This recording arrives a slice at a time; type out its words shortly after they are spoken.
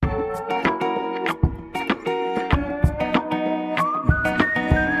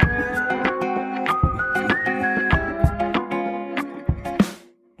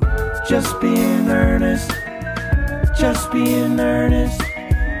Just be in earnest. Just be in earnest.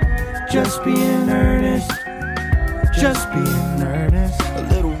 Just be in earnest. Just be in earnest. A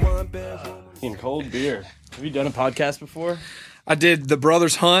little one bell. In cold beer. Have you done a podcast before? I did The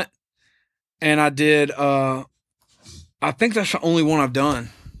Brothers Hunt, and I did, I think that's the only one I've done.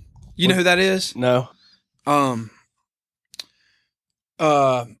 You know who that is? No. Do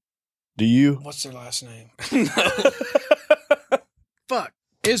you? What's their last name? No. Fuck.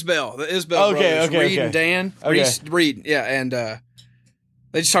 Isbell. The Isbell brothers. Reed and Dan. Okay. Reed, yeah, and they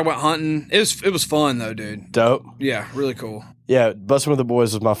just talk about hunting. It was fun, though, dude. Dope. Yeah, really cool. Yeah, Bustin' with the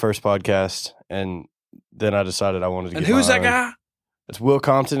Boys was my first podcast, and then I decided I wanted to get And who's my that own. guy? It's Will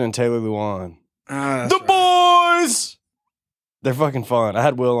Compton and Taylor Lewan. That's The right. Boys! They're fucking fun. I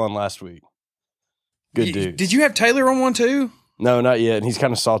had Will on last week. Good dude. Did you have Taylor on one, too? No, not yet, and he's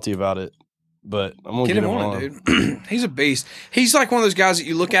kind of salty about it, but I'm going to Get get him on it, dude. He's a beast. He's like one of those guys that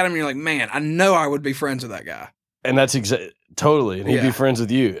you look at him and you're like, man, I know I would be friends with that guy. And that's totally. And he'd Yeah. be friends with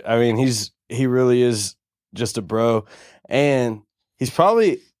you. I mean, he really is just a bro. And he's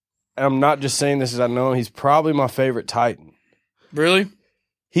probably, I'm not just saying this as I know him, he's probably my favorite Titan. Really?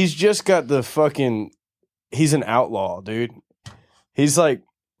 He's just got the fucking, he's an outlaw, dude. He's like,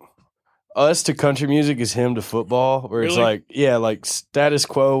 us to country music is him to football, where it's Really? like, yeah, like status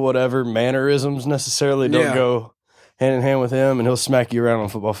quo, whatever, mannerisms necessarily don't Yeah. go hand in hand with him, and he'll smack you around on a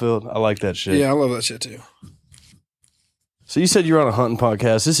football field. I like that shit. Yeah, I love that shit, too. So you said you were on a hunting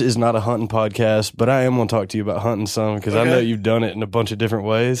podcast. This is not a hunting podcast, but I am going to talk to you about hunting some because I Okay. know you've done it in a bunch of different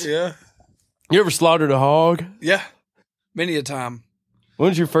ways. Yeah. You ever slaughtered a hog? Yeah. Many a time. When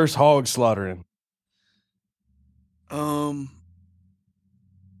was your first hog slaughtering?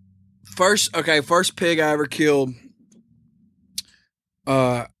 First pig I ever killed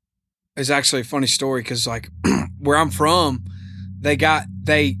is actually a funny story because like where I'm from, they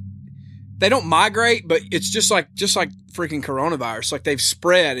don't migrate, but it's just like freaking coronavirus. Like they've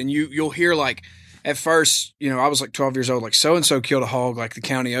spread, and you'll hear like at first, you know, I was like 12 years old, like so and so killed a hog like the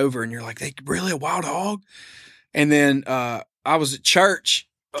county over, and you're like, they really a wild hog? And then I was at church.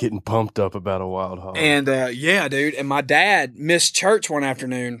 Getting pumped up about a wild hog. And yeah, dude. And my dad missed church one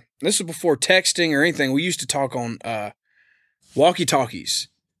afternoon. This was before texting or anything. We used to talk on walkie-talkies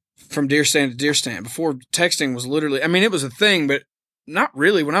from deer stand to deer stand. Before texting was literally, I mean, it was a thing, but not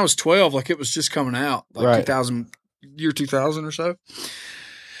really. When I was 12, like it was just coming out, like Right. year 2000 or so.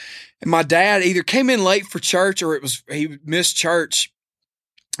 And my dad either came in late for church or he missed church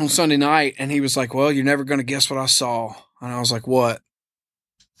on Sunday night. And he was like, well, you're never going to guess what I saw. And I was like, what?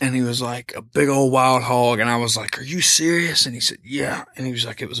 And he was like, a big old wild hog. And I was like, are you serious? And he said, yeah. And he was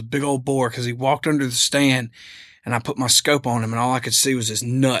like, it was a big old boar because he walked under the stand and I put my scope on him and all I could see was his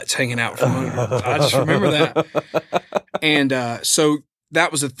nuts hanging out from under. I just remember that. And so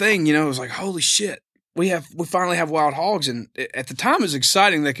that was a thing, you know, it was like, holy shit, we finally have wild hogs. And at the time it was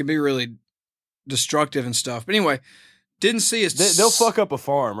exciting. They could be really destructive and stuff. But anyway, didn't see us. They'll fuck up a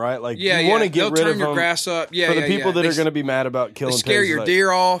farm, right? Like Yeah, you want to They'll get rid turn of your them grass up. Yeah, for the people that They are going to be mad about killing They scare pigs, your like, deer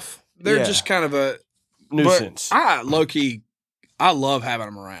off. They're Yeah. just kind of a nuisance. But I low-key, I love having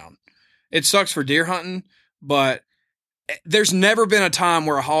them around. It sucks for deer hunting, but there's never been a time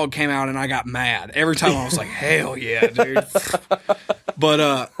where a hog came out and I got mad. Every time I was like, hell yeah, dude.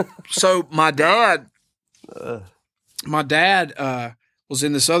 But so my dad was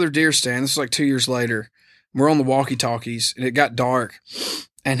in this other deer stand. This was like 2 years later. We're on the walkie-talkies and it got dark.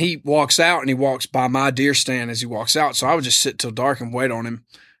 And he walks out and he walks by my deer stand as he walks out. So I would just sit till dark and wait on him.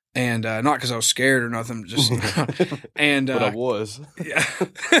 And not because I was scared or nothing, just and but I was. yeah.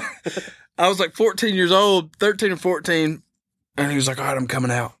 I was like 14 years old, 13 or 14, and he was like, all right, I'm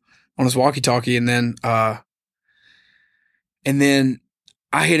coming out on his walkie-talkie. And then I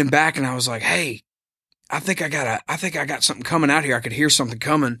hit him back and I was like, hey, I think I got something coming out here. I could hear something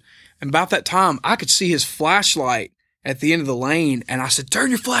coming. And about that time, I could see his flashlight at the end of the lane. And I said,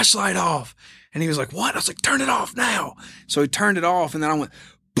 turn your flashlight off. And he was like, what? I was like, turn it off now. So he turned it off. And then I went,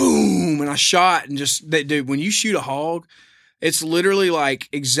 boom. And I shot and dude, when you shoot a hog, it's literally like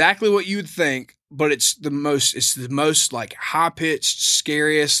exactly what you would think, but it's the most like high pitched,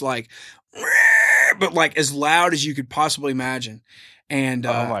 scariest, like, but like as loud as you could possibly imagine. And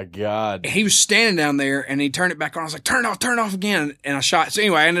Oh my God. he was standing down there and he turned it back on. I was like, turn it off again. And I shot. So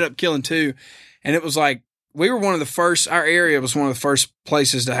anyway, I ended up killing two. And it was like, we were one of the first, our area was one of the first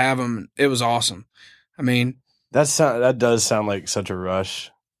places to have them. It was awesome. I mean, That does sound like such a rush.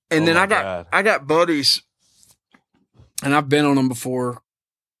 and Oh then my I got buddies and I've been on them before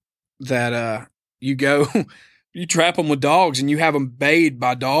that, you go You trap them with dogs and you have them bayed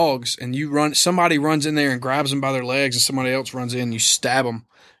by dogs and somebody runs in there and grabs them by their legs and somebody else runs in and you stab them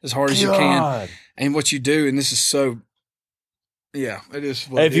as hard as you can. And what you do, and this is so, yeah, it is.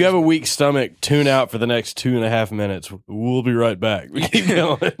 Hey, if you have a weak stomach, tune out for the next 2.5 minutes. We'll be right back. We keep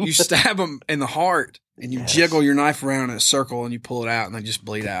going. You stab them in the heart and you jiggle your knife around in a circle and you pull it out and they just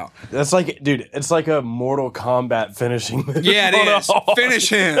bleed out. That's like, dude, it's like a Mortal Kombat finishing move. Yeah, it is. Finish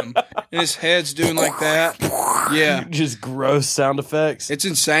him. And his head's doing like that. Yeah. Just gross sound effects. It's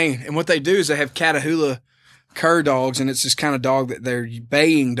insane. And what they do is they have Catahoula cur dogs, and it's this kind of dog that they're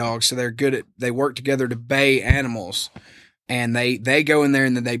baying dogs, so they work together to bay animals. And they go in there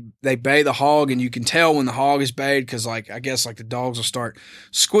and then they bay the hog, and you can tell when the hog is bayed because, like, I guess like the dogs will start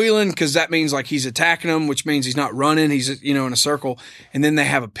squealing because that means like he's attacking them, which means he's not running. He's, you know, in a circle. And then they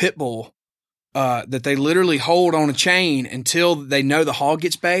have a pit bull that they literally hold on a chain until they know the hog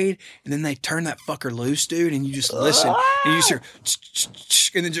gets bayed, and then they turn that fucker loose, dude, and you just listen and you just hear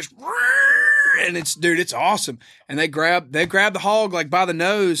and then just and it's awesome. And they grab the hog like by the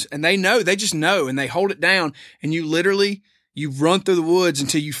nose, and they just know, and they hold it down, and you run through the woods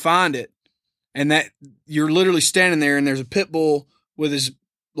until you find it. And that you're literally standing there and there's a pit bull with his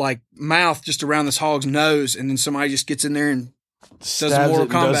like mouth just around this hog's nose. And then somebody just gets in there and does Mortal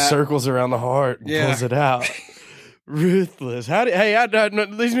Kombat. Does circles around the heart and pulls it out. Ruthless. That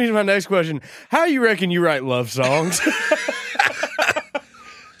leads me to my next question. How you reckon you write love songs?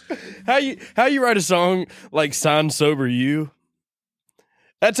 How you write a song like Sign Sober You?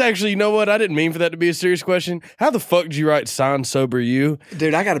 That's actually, you know what? I didn't mean for that to be a serious question. How the fuck did you write Sign Sober You?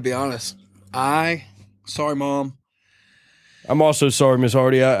 Dude, I got to be honest. Sorry, Mom. I'm also sorry, Miss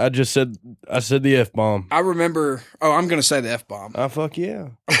Hardy. I said the F-bomb. I remember, I'm going to say the F-bomb. Oh, fuck yeah.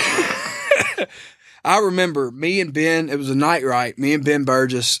 I remember me and Ben, it was a night right, me and Ben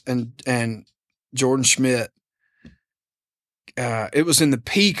Burgess and Jordan Schmidt. It was in the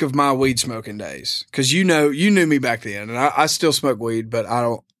peak of my weed smoking days. Cause you knew me back then, and I still smoke weed, but I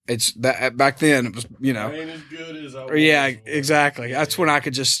don't, it's that back then it was, you know. I ain't as good as I was. Yeah, exactly. That's when I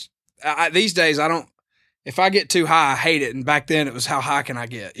could just, these days I don't, if I get too high, I hate it. And back then it was how high can I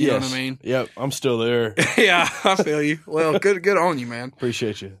get? You know what I mean? Yep. I'm still there. Yeah, I feel you. Well, good on you, man.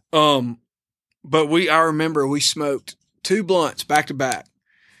 Appreciate you. But I remember we smoked 2 blunts back to back,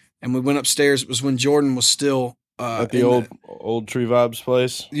 and we went upstairs. It was when Jordan was still at the old Tree Vibes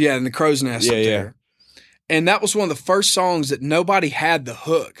place. Yeah, in the Crow's Nest up there. And that was one of the first songs that nobody had the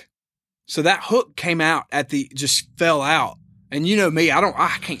hook. So that hook came out just fell out. And you know me,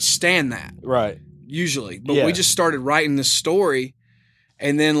 I can't stand that. Right. Usually. But we just started writing this story.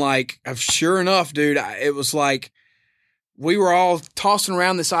 And then like, sure enough, dude, it was like, we were all tossing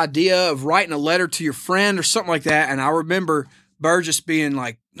around this idea of writing a letter to your friend or something like that. And I remember Burgess being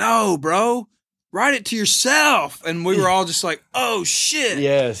like, no, bro, write it to yourself. And we were all just like, oh shit.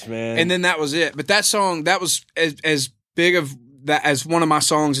 Yes, man. And then that was it. But that song, that was as big of that as one of my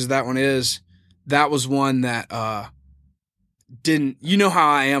songs as that one is. That was one that didn't, you know how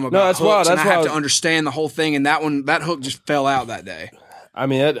I am about hooks, and I have to understand the whole thing. And that hook just fell out that day. I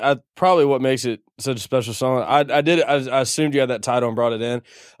mean, probably what makes it such a special song. I assumed you had that title and brought it in.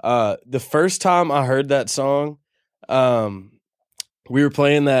 The first time I heard that song, we were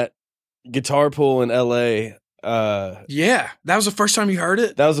playing that guitar pool in LA. Yeah, that was the first time you heard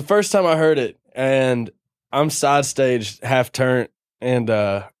it? That was the first time I heard it. And I'm side staged, half turned, and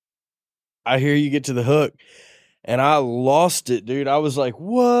I hear you get to the hook, and I lost it, dude. I was like,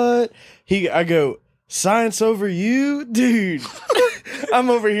 what? I go, Science Over You? Dude. I'm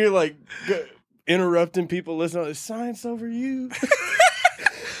over here like interrupting people listening. Like, Science Over You?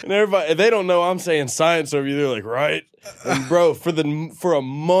 And everybody, if they don't know I'm saying Science Over You, they're like, right? And bro, for a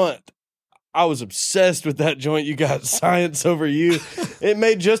month, I was obsessed with that joint. You got Science Over You. It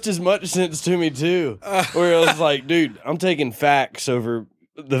made just as much sense to me too. Where I was like, dude, I'm taking facts over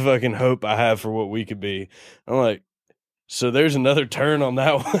the fucking hope I have for what we could be. I'm like, so there's another turn on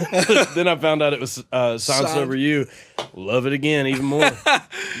that one. Then I found out it was Science Over You. Love it again, even more,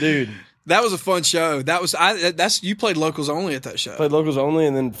 dude. That was a fun show. You played Locals Only at that show. Played Locals Only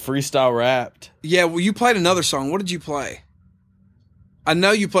and then freestyle rapped. Yeah, well, you played another song. What did you play? I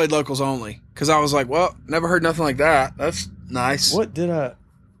know you played Locals Only because I was like, well, never heard nothing like that. That's nice. What did I?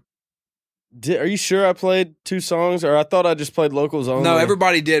 Are you sure I played 2 songs, or I thought I just played Locals Only? No,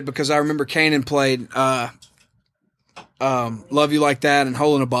 everybody did because I remember Kanan played Love You Like That and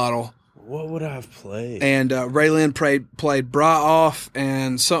Hole in a Bottle. What would I have played? And Raylyn played Bra Off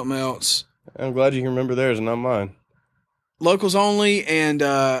and something else. I'm glad you can remember theirs and not mine. Locals Only,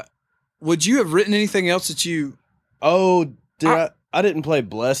 and would you have written anything else that you... Oh, did I? I didn't play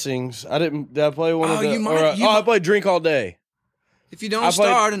Blessings. Did I play one of the? You might- I played Drink All Day. If you don't I played-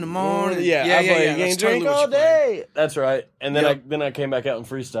 start in the morning. I yeah. played That's Drink totally what All you played. Day. That's right. And then Yep. I came back out in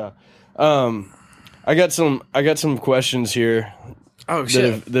freestyle. I got some questions here Oh,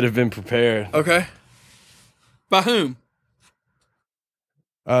 shit. that have been prepared. Okay. By whom?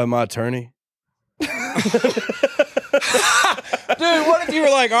 My attorney. Dude, what if you were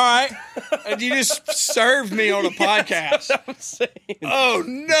like, all right, and you just served me on a podcast? That's what I'm saying. Oh,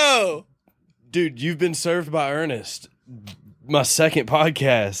 no. Dude, you've been served by Ernest. My second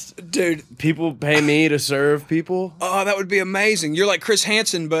podcast. Dude, People pay me to serve people. oh, that would be amazing. You're like Chris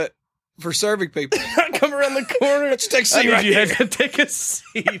Hansen, but for serving people. I come around the corner. Let's take a seat I need right you here. to take a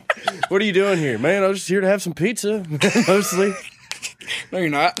seat. What are you doing here? Man, I was just here to have some pizza, mostly. No, you're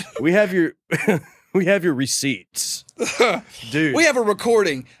not. We have your receipts. Dude. We have a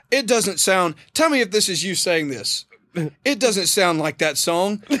recording. It doesn't sound. Tell me if this is you saying this. It doesn't sound like that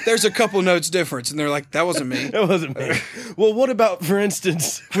song. There's a couple notes difference, and they're like, that wasn't me. That wasn't me. Well, what about, for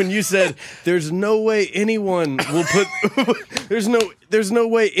instance, when you said there's no way anyone will put there's no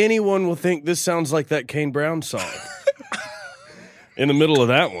way anyone will think this sounds like that Kane Brown song. In the middle of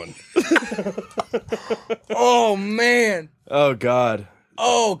that one. Oh, man. Oh God.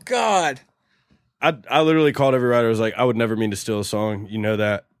 Oh, God. I literally called every writer. I was like, I would never mean to steal a song. You know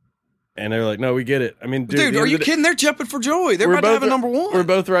that. And they were like, no, we get it. I mean, Dude, are you kidding? They're jumping for joy. They're We're about to have a both- number one. We're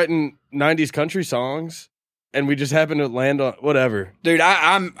both writing 90s country songs, and we just happen to land on whatever. Dude,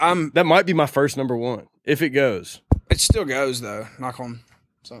 I'm. That might be my first number one, if it goes. It still goes though. Knock on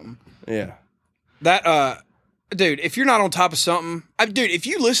something. Yeah. That dude, if you're not on top of something, dude, if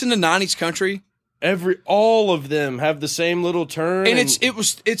you listen to '90s country, All of them have the same little turn. and it's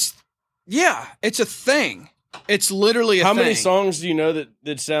a thing. It's literally a How thing. many songs do you know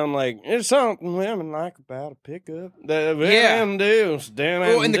that sound like it's something women like about a pickup? That Yeah. do.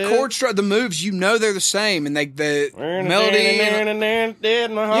 Well, and the chord the moves, you know they're the same, and the melody.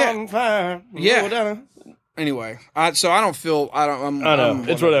 Yeah. Anyway, so I don't feel I don't. I know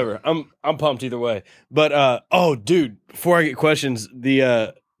it's whatever. I'm pumped either way. But oh, dude, before I get questions,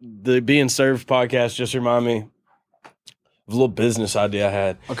 the Being Served podcast just remind me of a little business idea I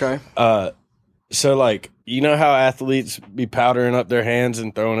had. Okay. So like, you know how athletes be powdering up their hands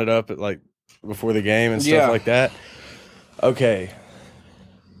and throwing it up at like before the game and stuff Yeah. like that? Okay.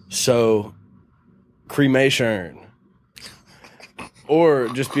 So cremation urn. Or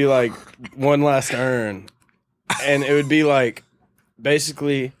just be like one last urn. And it would be like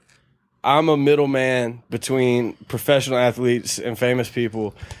basically I'm a middleman between professional athletes and famous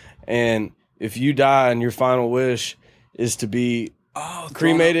people. And if you die and your final wish is to be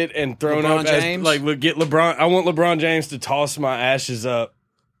cremated and thrown LeBron up James? as like get LeBron. I want LeBron James to toss my ashes up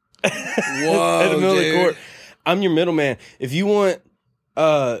Whoa, at the middle of the court. I'm your middleman. If you want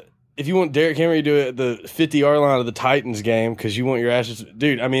Derrick Henry to do it at the 50-yard line of the Titans game because you want your ashes,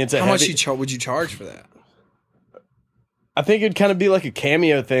 dude. I mean, it's a How heavy, much would you charge for that? I think it'd kind of be like a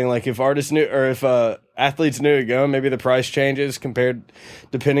cameo thing. Like if artists knew or if athletes knew it going, maybe the price changes compared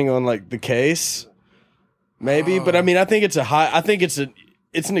depending on like the case. Maybe, but I mean, I think it's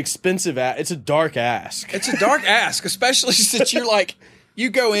an expensive it's a dark ask. It's a dark ask, especially since you're like, you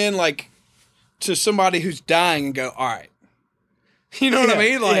go in like to somebody who's dying and go, all right. You know what I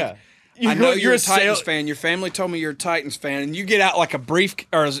mean? Like, yeah. I know you're a sale- Titans fan. Your family told me you're a Titans fan, and you get out like a brief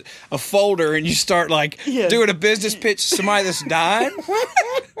or a folder, and you start like Yeah. doing a business pitch to somebody that's dying.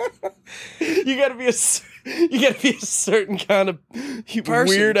 You gotta be a certain kind of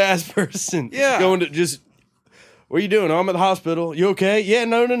weird ass person. Yeah. Going to just, what are you doing? Oh, I'm at the hospital. You okay? Yeah,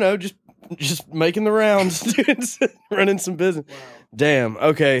 no. Just making the rounds, dude. Running some business. Wow. Damn.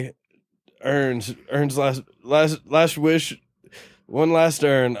 Okay. Earns last wish. One last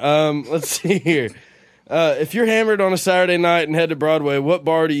urn. Let's see here. If you're hammered on a Saturday night and head to Broadway, what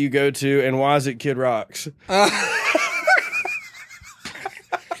bar do you go to, and why is it Kid Rock's?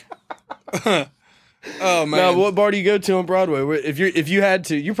 Oh man, Now, what bar do you go to on Broadway? If you had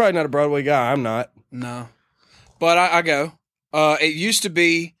to, you're probably not a Broadway guy. I'm not. no, but I go. It used to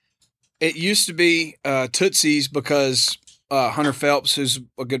be Tootsie's because Hunter Phelps, who's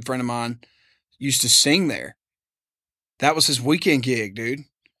a good friend of mine, used to sing there. That was his weekend gig, dude.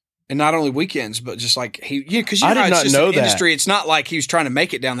 And not only weekends, but just like because I did it's not just know an that. industry. It's not like he was trying to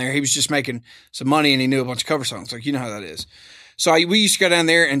make it down there. He was just making some money, and he knew a bunch of cover songs. Like, you know how that is. So we used to go down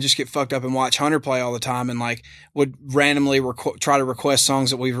there and just get fucked up and watch Hunter play all the time, and like would randomly try to request songs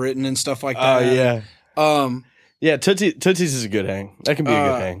that we've written and stuff like Oh that. yeah. Yeah, Tootsie's is a good hang. That can be a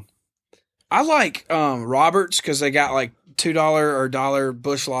good hang. I like Roberts because they got like $2 or $1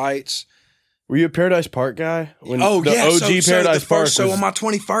 Bush Lights. Were you a Paradise Park guy? When Oh, the yeah. OG Paradise Park was, So on my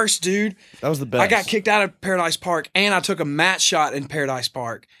 21st, dude, that was the best. I got kicked out of Paradise Park, and I took a mat shot in Paradise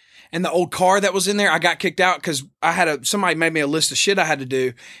Park. And the old car that was in there, I got kicked out because somebody made me a list of shit I had to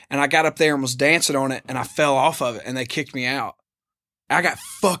do, and I got up there and was dancing on it, and I fell off of it, and they kicked me out. I got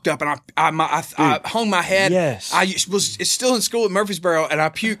fucked up, and I hung my head. Yes. It's still in school at Murfreesboro, and I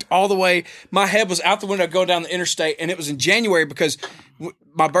puked all the way. My head was out the window going down the interstate, and it was in January because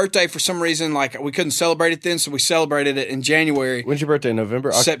my birthday, for some reason, like we couldn't celebrate it then, so we celebrated it in January. When's your birthday?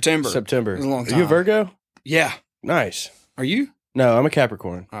 November? September. September. It was a long Are you a time. Virgo? Yeah. Nice. Are you? No, I'm a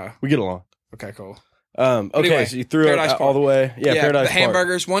Capricorn. Oh, We get along. okay, cool. Okay, Anyway, so you threw it Paradise all the way. Yeah, Paradise the Park.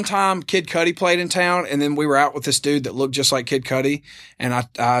 hamburgers. One time, Kid Cudi played in town, and then we were out with this dude that looked just like Kid Cudi, and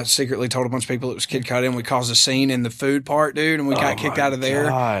I secretly told a bunch of people it was Kid Cudi, and we caused a scene in the food part, dude, and we got kicked out of there.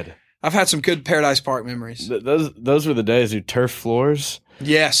 God. I've had some good Paradise Park memories. Those were the days, dude. Turf floors.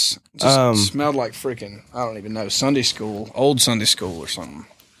 Yes, just smelled like freaking, I don't even know, Sunday school, old Sunday school or something.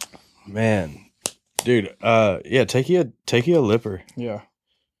 Man, dude. Yeah, take you a lipper. Yeah.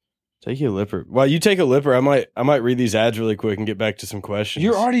 Take you a lipper. While you take a lipper, I might read these ads really quick and get back to some questions.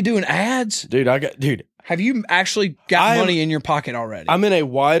 You're already doing ads? dude. Have you actually got money in your pocket already? I'm in a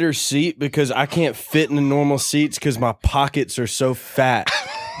wider seat because I can't fit in the normal seats because my pockets are so fat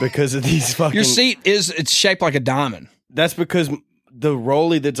because of these fucking. Your seat it's shaped like a diamond. That's because the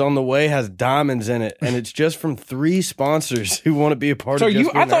rollie that's on the way has diamonds in it, and it's just from 3 sponsors who want to be a part So of.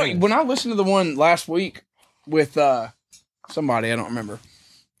 Just I Being thought Earnest. when I listened to the one last week with somebody I don't remember.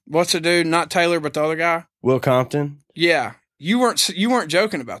 What's the dude? Not Taylor, but the other guy. Will Compton. Yeah, you weren't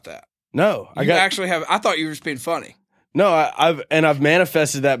joking about that. No, I thought you were just being funny. No, I've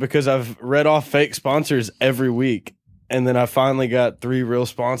manifested that because I've read off fake sponsors every week, and then I finally got 3 real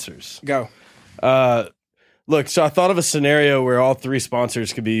sponsors. Go. Look, so I thought of a scenario where all 3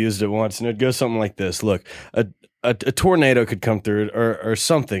 sponsors could be used at once, and it'd go something like this. Look, a tornado could come through or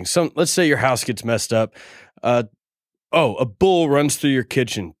something. Let's say your house gets messed up. A bull runs through your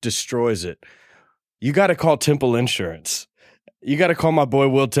kitchen, destroys it. You got to call Temple Insurance. You got to call my boy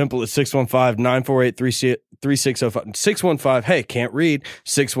Will Temple at 615-948-3605. 615, hey, can't read.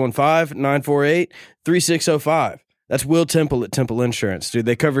 615-948-3605. That's Will Temple at Temple Insurance, dude.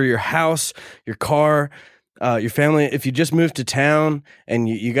 They cover your house, your car, your family. If you just moved to town and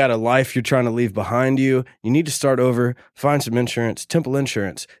you got a life you're trying to leave behind you, you need to start over, find some insurance. Temple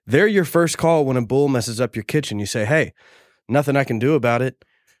Insurance. They're your first call when a bull messes up your kitchen. You say, hey, nothing I can do about it.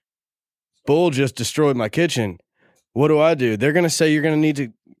 Bull just destroyed my kitchen. What do? They're going to say you're going to need to,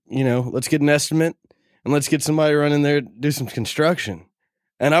 let's get an estimate and let's get somebody running there to do some construction.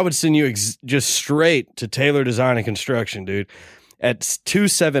 And I would send you just straight to Taylor Design and Construction, dude. At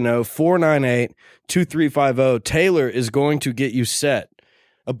 270-498-2350, Taylor is going to get you set.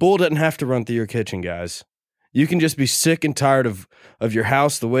 A bull doesn't have to run through your kitchen, guys. You can just be sick and tired of your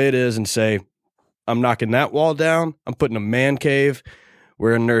house the way it is and say, I'm knocking that wall down. I'm putting a man cave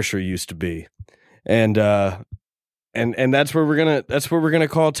where a nursery used to be. And that's where we're gonna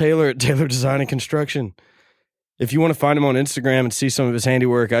call Taylor at Taylor Design and Construction. If you want to find him on Instagram and see some of his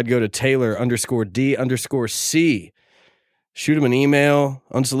handiwork, I'd go to Taylor_D_C. Shoot him an email,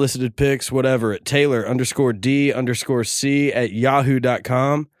 unsolicited pics, whatever, at Taylor_D_C at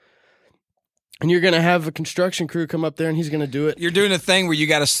yahoo.com. And you're going to have a construction crew come up there and he's going to do it. You're doing a thing where you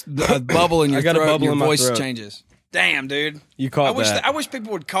got a bubble in your throat and your voice throat. Changes. Damn, dude. You caught that. I wish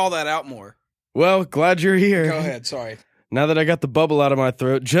people would call that out more. Well, glad you're here. Go ahead. Sorry. Now that I got the bubble out of my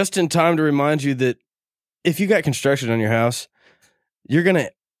throat, just in time to remind you that if you got construction on your house, you're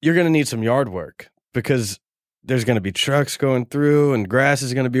gonna need some yard work because there's gonna be trucks going through and grass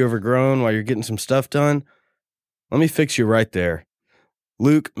is gonna be overgrown while you're getting some stuff done. Let me fix you right there.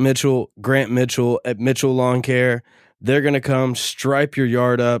 Luke Mitchell, Grant Mitchell at Mitchell Lawn Care. They're gonna come stripe your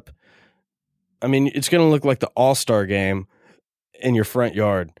yard up. I mean, it's gonna look like the All-Star game in your front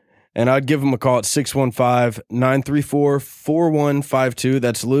yard. And I'd give them a call at 615-934-4152.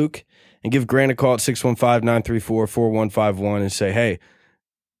 That's Luke. And give Grant a call at 615-934-4151 and say, hey,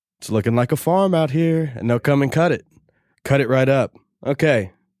 it's looking like a farm out here. And they'll come and cut it. Cut it right up.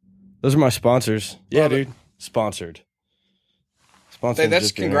 Okay. Those are my sponsors. Yeah, Love dude. it. Sponsored. Hey,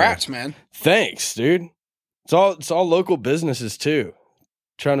 that's congrats, man. Thanks, dude. It's all local businesses, too.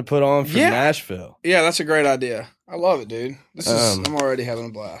 Trying to put on for Nashville. Yeah, that's a great idea. I love it, dude. I'm already having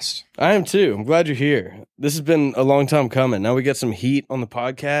a blast. I am, too. I'm glad you're here. This has been a long time coming. Now we got some heat on the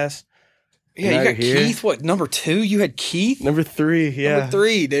podcast. Yeah, you got Keith. What, number 2? You had Keith? Number 3, yeah. Number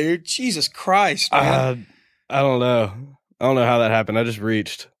 3, dude. Jesus Christ, man. I don't know. I don't know how that happened. I just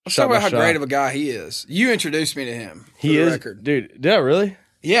reached. Let's talk about how great of a guy he is. You introduced me to him. He is. Record. Dude, did I really?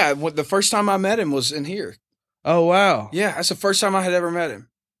 Yeah, the first time I met him was in here. Oh wow. Yeah, that's the first time I had ever met him.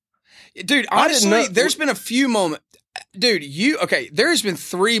 Dude, I didn't honestly, know- there's been a few moments. Dude, there's been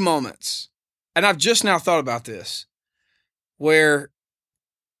 3 moments, and I've just now thought about this, where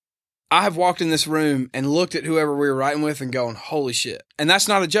I have walked in this room and looked at whoever we were writing with and going, holy shit. And that's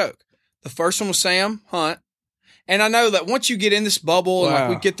not a joke. The first one was Sam Hunt. And I know that once you get in this bubble and like Wow.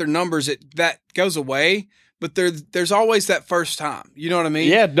 we get their numbers, that goes away. But there's always that first time. You know what I mean?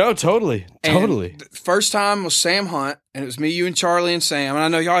 Yeah, no, totally. And Totally. the first time was Sam Hunt, and it was me, you, and Charlie and Sam. And I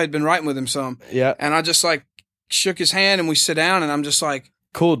know y'all had been writing with him some. Yeah. And I just like shook his hand and we sit down and I'm just like,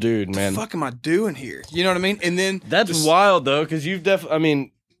 Cool dude, what man. the fuck am I doing here? You know what I mean? And then That's this- wild though, because you've definitely. I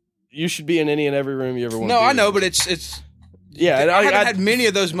mean, you should be in any and every room you ever want. No, to be I know, in. but it's yeah, and I haven't had many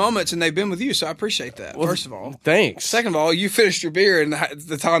of those moments, and they've been with you, so I appreciate that. Well, first of all, Thanks. second of all, you finished your beer in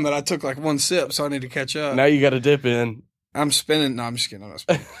the time that I took like 1 sip, so I need to catch up. Now you got to dip in. I'm spinning. No, I'm just kidding. I'm not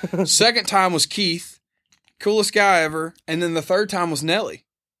spinning. Second time was Keith, coolest guy ever, and then the third time was Nelly.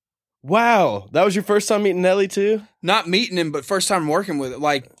 Wow, that was your first time meeting Nelly too. Not meeting him, but first time working with it,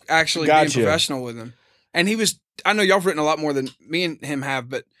 like actually Gotcha. being professional with him. And he was. I know y'all have written a lot more than me and him have,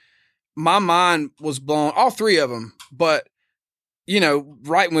 but my mind was blown. All 3 of them, but. You know,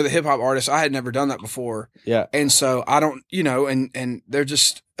 writing with a hip hop artist, I had never done that before. Yeah. And so I don't, and they're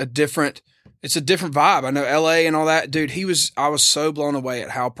just it's a different vibe. I know LA and all that. Dude, I was so blown away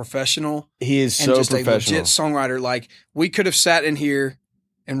at how professional He is and so just a professional. legit songwriter. Like we could have sat in here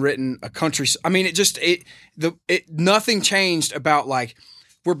and written a country. I mean, nothing changed about like,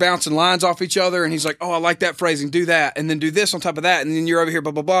 we're bouncing lines off each other, and he's like, "Oh, I like that phrasing. Do that, and then do this on top of that, and then you're over here,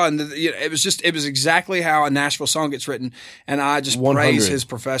 blah blah blah." And it was exactly how a Nashville song gets written, and I just 100. praise his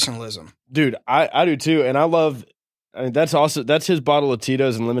professionalism. Dude, I do too, and I love. I mean, that's his bottle of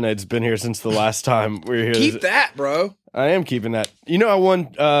Tito's and lemonade's been here since the last time we were here. Keep that, bro. I am keeping that. You know, I won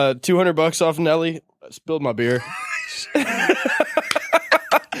 $200 off Nelly. I spilled my beer.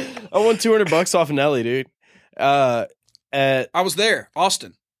 I won $200 off Nelly, dude. I was there,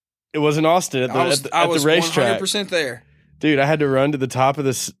 Austin. It was in Austin at the racetrack. 100% there. Dude, I had to run to the top of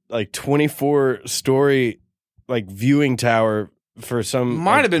this like 24-story like viewing tower for some.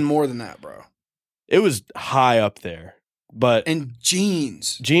 Might have been more than that, bro. It was high up there, but And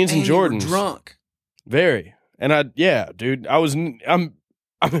jeans, and you were Jordans. drunk. Very. And dude, I was in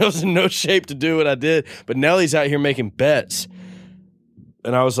no shape to do what I did, but Nelly's out here making bets.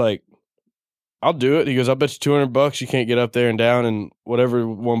 And I was like, I'll do it. He goes, I'll bet you $200 you can't get up there and down, and whatever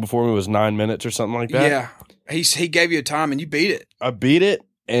one before me was 9 minutes or something like that. Yeah, he gave you a time and you beat it. I beat it,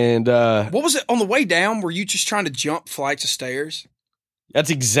 and What was it on the way down? Were you just trying to jump flights of stairs? that's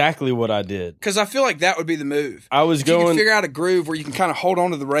exactly what I did. Because I feel like that would be the move. I was If you can going. figure out a groove where you can kind of hold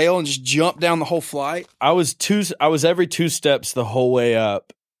onto the rail and just jump down the whole flight. I was every 2 steps the whole way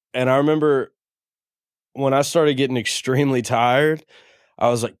up, and I remember when I started getting extremely tired. I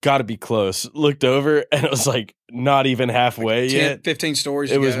was like, gotta be close. Looked over, and it was like not even halfway 10, yet. 15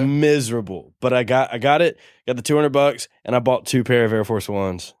 stories. It to was go. miserable, but I got it. Got the $200, and I bought 2 pair of Air Force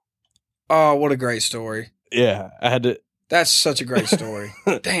Ones. Oh, what a great story! Yeah, I had to. That's such a great story.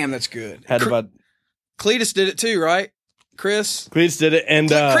 Damn, that's good. Had to buy. Cletus did it too, right? Chris. Cleats did it, and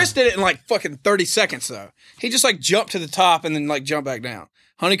Chris did it in like fucking 30 seconds though. He just like jumped to the top and then like jumped back down.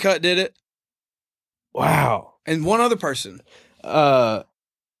 Honeycutt did it, wow. and one other person.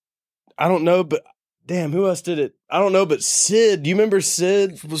 I don't know, but damn, who else did it? I don't know, but Sid. Do you remember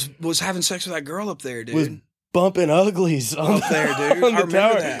Sid Was having sex with that girl up there, dude. was bumping uglies Up there, dude. on I the remember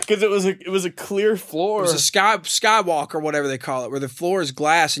tower that. because it was a clear floor. It was a skywalk or whatever they call it, where the floor is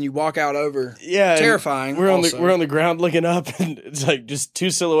glass and you walk out over. Yeah, and Terrifying. We're on also. we're on the ground looking up, and it's like just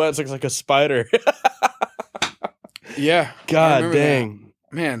 2 silhouettes, looks like a spider. Yeah. I God remember dang!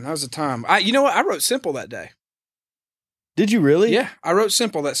 that. Man, that was a time. You know what? I wrote Simple that day. Did you really? Yeah, I wrote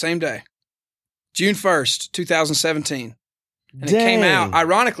Simple that same day. June 1st, 2017. And Dang. it came out,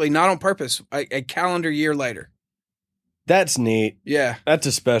 ironically, not on purpose, a calendar year later. That's neat. Yeah. That's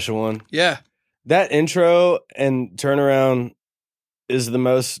a special one. Yeah. That intro and turnaround is the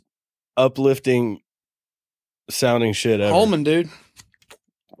most uplifting sounding shit ever. Holman, dude.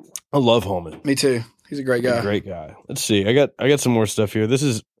 I love Holman. Me too. He's a great guy. Great guy. Let's see. I got some more stuff here. This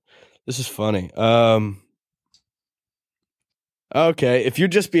is funny. Okay, if you're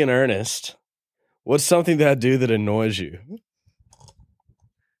just being earnest, what's something that I do that annoys you?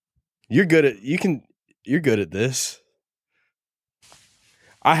 You're good at this.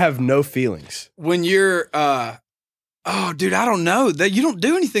 I have no feelings. When you're, oh, dude, I don't know. That you don't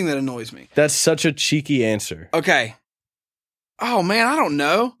do anything that annoys me. That's such a cheeky answer. Okay. Oh, man, I don't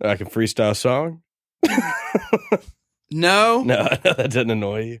know. I can freestyle a song. No. No, that doesn't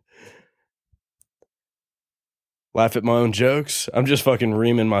annoy you. Laugh at my own jokes. I'm just fucking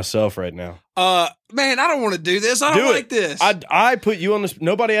reaming myself right now. Man, I don't want to do this. I don't Do like it. this. I put you on this.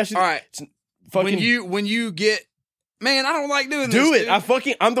 Nobody asked you. All right. Fucking When you get, man, I don't like doing this. do it. Dude. I'm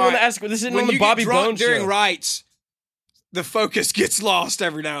the All one right. that asked. This isn't When on the you Bobby get drunk Bones during show. rights, the focus gets lost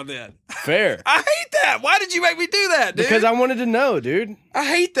every now and then. Fair. I hate that. Why did you make me do that, dude? Because I wanted to know, dude. I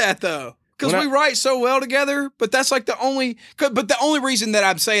hate that though. Because When we write so well together, but that's like the only. But the only reason that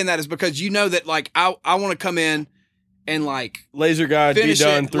I'm saying that is because you know that like I want to come in and like Laser guy, be finish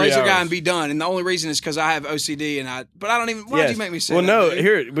done. it, 3 laser hours. guy, and be done. And the only reason is because I have OCD and I. But I don't even. Why did Yes. you make me say Well, that? no, dude?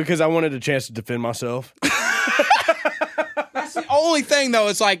 here because I wanted a chance to defend myself. That's the only thing though.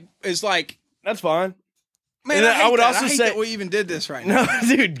 It's like That's fine. man. And I, hate I would that. also I hate say- that we even did this right now.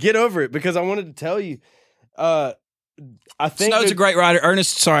 No, dude, get over it because I wanted to tell you. I think Snow's that- a great writer.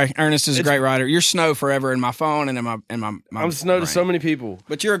 Ernest is a It's- great writer. You're Snow forever in my phone and in my I'm Snow to brain. so many people.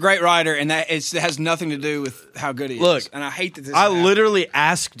 But you're a great writer, and it has nothing to do with how good he Look, is. And I hate that this. I happened. literally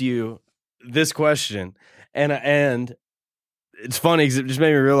asked you this question, and it's funny because it just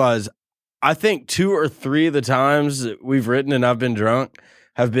made me realize. I think 2 or 3 of the times that we've written and I've been drunk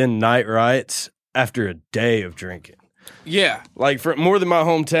have been night writes after a day of drinking. Yeah. Like for more than my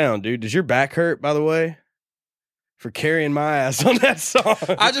hometown, dude. Does your back hurt, by the way? For carrying my ass on that song.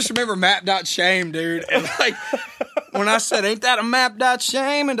 I just remember map.shame, dude. And like when I said, "Ain't that a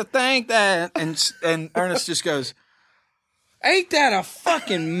map.shame?" and to think that, and Ernest just goes, "Ain't that a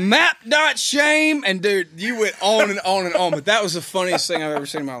fucking map.shame?" And dude, you went on and on and on. But that was the funniest thing I've ever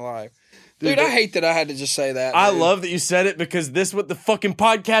seen in my life. Dude, I hate that I had to just say that. I dude. love that you said it because this is what the fucking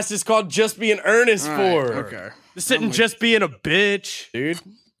podcast is called Just Being Earnest All for. right, okay. This isn't just being a bitch, dude.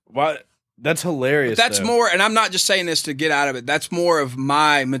 Why? That's hilarious. That's though. more, and I'm not just saying this to get out of it. That's more of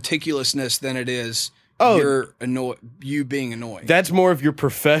my meticulousness than it is you being annoying. That's more of your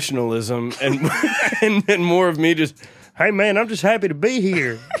professionalism and and more of me just, hey man, I'm just happy to be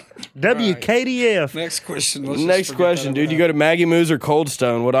here. WKDF. Next question. Let's just Next forget question, that dude. You about go to Maggie Moo's or Cold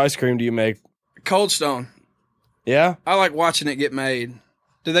Stone. What ice cream do you make? Cold Stone. Yeah? I like watching it get made.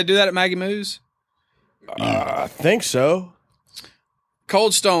 Do they do that at Maggie Moo's? I think so.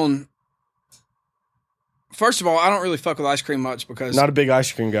 Cold Stone. First of all, I don't really fuck with ice cream much because Not a big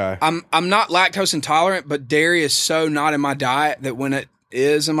ice cream guy. I'm not lactose intolerant, but dairy is so not in my diet that when it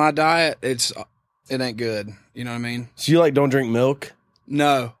is in my diet, it ain't good. You know what I mean? So you like don't drink milk?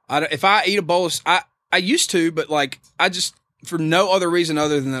 No, if I eat a bowl of, I used to, but like I just for no other reason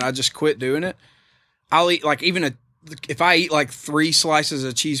other than that I just quit doing it. I'll eat like if I eat like 3 slices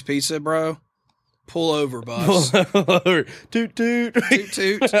of cheese pizza, bro, pull over, bus. Toot toot. Toot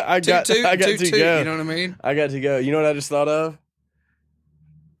toot. I got toot, to toot, toot, go. You know what I mean? I got to go. You know what I just thought of?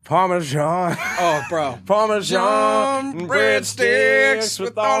 Parmesan. Oh, bro. Parmesan breadsticks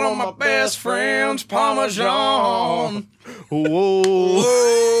with all of my best friends. Parmesan. Whoa.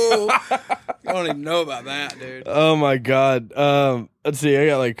 Whoa. You don't even know about that, dude. Oh my god. Let's see. I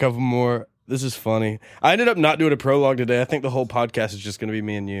got like a couple more. This is funny. I ended up not doing a prologue today. I think the whole podcast is just going to be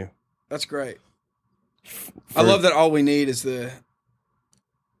me and you. That's great. I love that all we need is the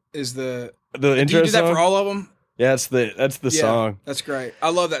The Do intro you do that song? for all of them? Yeah, that's the song. That's great. I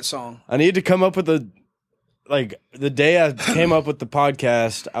love that song. I need to come up with the day I came up with the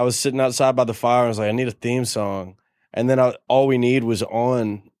podcast, I was sitting outside by the fire and I was like, I need a theme song. And then all we need was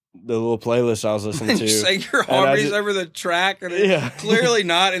on the little playlist I was listening And to. you sing your And I harmonies just- over the track, and it's Yeah. clearly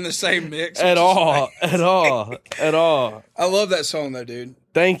not in the same mix. At which is all. great. At all. At all. I love that song though, dude.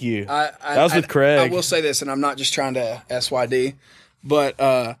 Thank you. That was with Craig. I will say this, and I'm not just trying to SYD, but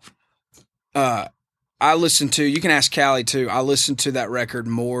I listen to. You can ask Callie too. I listen to that record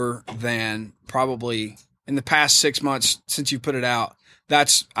more than probably in the past 6 months since you put it out.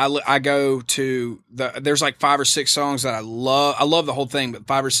 I go to there's like 5 or 6 songs that I love. I love the whole thing, but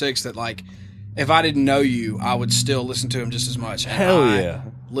 5 or 6 that like if I didn't know you, I would still listen to them just as much. And Hell I yeah.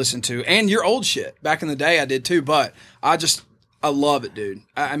 listen to and your old shit back in the day I did too, but I love it, dude.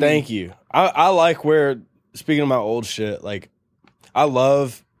 I mean, Thank you. I like where, speaking of my old shit, like, I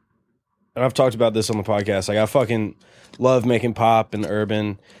love, and I've talked about this on the podcast, like, I fucking love making pop and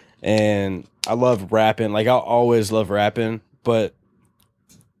urban, and I love rapping. Like, I'll always love rapping, but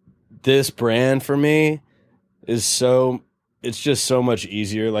this brand for me is it's just so much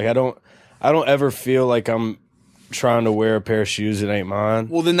easier. Like, I don't ever feel like I'm trying to wear a pair of shoes that ain't mine.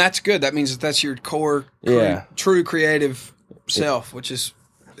 Well, then that's good. That means that's your core, Yeah. true creative self, which is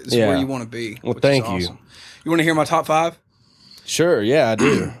Yeah. where you want to be. Well, which thank is you. awesome. You want to hear my top 5? Sure, yeah, I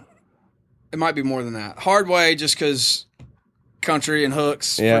do. It might be more than that. Hard Way, just because country and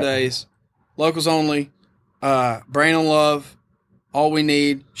hooks Yeah. for days. Locals Only, Brandon Love, All We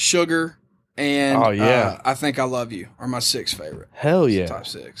Need, Sugar, and I Think I Love You are my 6 favorite. Hell yeah. Top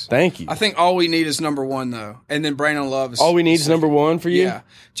 6. Thank you. I think All We Need is number 1 though, and then Brandon Love is All We Need is number 1 for you? Yeah,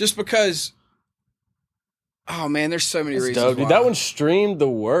 just because. Oh man, there's so many reasons. Dope, dude. That one streamed the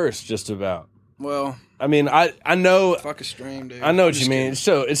worst, just about. Well, I mean, I know. Fuck a stream, dude. I know what you mean.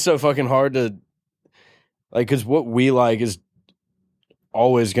 It's so fucking hard to, like, because what we like is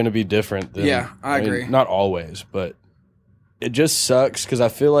always going to be different. Yeah, I agree. Not always, but it just sucks because I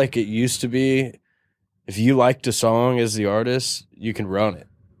feel like it used to be, if you liked a song as the artist, you can run it.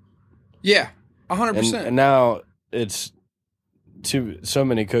 Yeah, 100%. And now it's so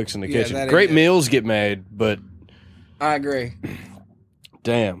many cooks in the kitchen. Great it. meals get made, but I agree.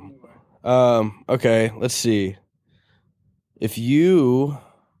 Damn. Okay, let's see. If you,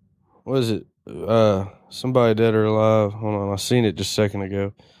 what is it? Somebody dead or alive? Hold on, I seen it just a second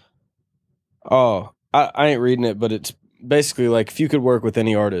ago. Oh, I ain't reading it, but it's basically like if you could work with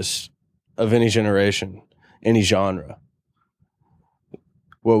any artist of any generation, any genre,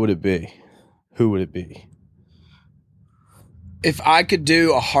 what would it be? Who would it be? If I could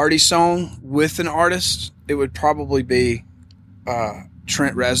do a Hardy song with an artist, it would probably be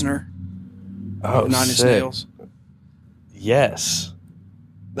Trent Reznor. Oh, 9 Inch Nails. Yes.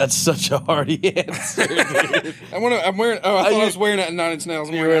 That's such a Hardy answer, dude. I'm wearing. Oh, I thought I was wearing that 9 Inch Nails.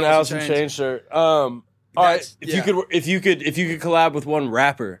 You're wearing an Alice in Chains shirt. All right. If you could collab with one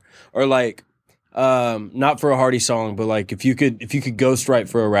rapper, or like, not for a Hardy song, but like if you could ghostwrite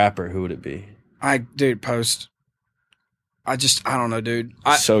for a rapper, who would it be? Post. I don't know, dude.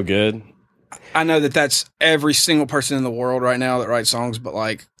 So good. I know that's every single person in the world right now that writes songs, but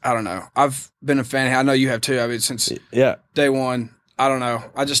like, I don't know. I've been a fan. I know you have too. I mean, since day one. I don't know.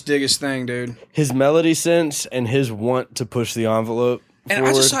 I just dig his thing, dude. His melody sense and his want to push the envelope and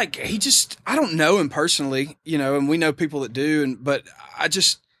forward. I just like, I don't know him personally, and we know people that do, but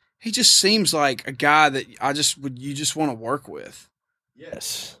he just seems like a guy that you just want to work with.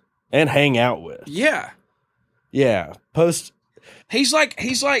 Yes. And hang out with. Yeah. Yeah. I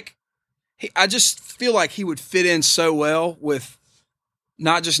just feel like he would fit in so well with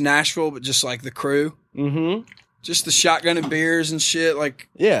not just Nashville, but just like the crew. Mm-hmm. Just the shotgun and beers and shit. Like,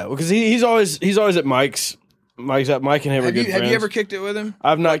 yeah, because he's always at Mike's. Mike and him are good friends. Have you ever kicked it with him?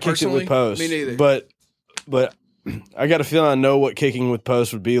 I've not kicked it with Post. Me neither. But I got a feeling I know what kicking with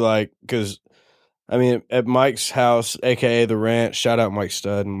Post would be like, because I mean, at Mike's house, aka the Ranch. Shout out Mike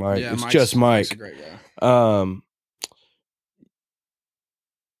Stud and Mike. Yeah, it's just Mike. Mike's a great guy.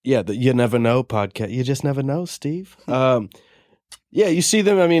 Yeah, the You Never Know podcast. You just never know, Steve. Yeah, you see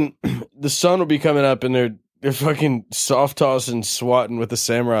them. I mean, the sun will be coming up, and they're fucking soft tossing, swatting with a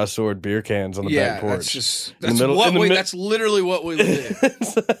samurai sword beer cans on the back porch. That's literally what we would do.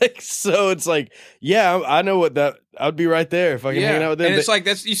 It's like, yeah, I know what that. I'd be right there if I can hang out with them. And it's like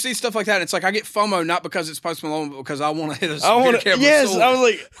you see stuff like that. And it's like I get FOMO not because it's Post Malone, but because I want to hit a beer can. Yes, I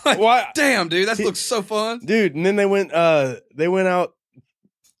was like, why? Damn, dude, that looks so fun, dude. And then they went out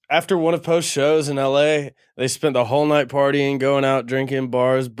after one of Post's shows in LA. They spent the whole night partying, going out, drinking,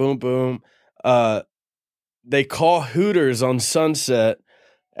 bars, boom, boom. They call Hooters on Sunset.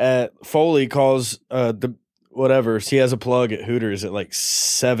 Foley calls he has a plug at Hooters at like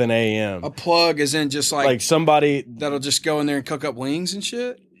 7 a.m. A plug is in just like somebody that'll just go in there and cook up wings and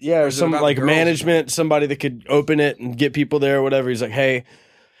shit. Yeah, or some like management, somebody that could open it and get people there or whatever. He's like, hey,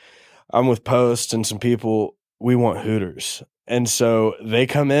 I'm with Post and some people. We want Hooters. And so they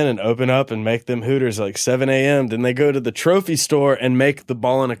come in and open up and make them Hooters at like 7 a.m. Then they go to the trophy store and make the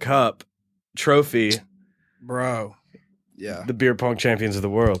Ball in a Cup trophy. Bro. Yeah. The beer pong champions of the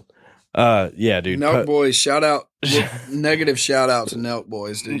world. Yeah, dude. Nelk Boys, shout out. Negative shout out to Nelk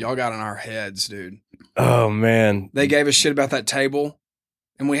Boys, dude. Y'all got in our heads, dude. Oh, man. They gave us shit about that table,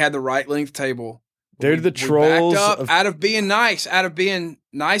 and we had the right length table. They're the trolls. We backed up out of being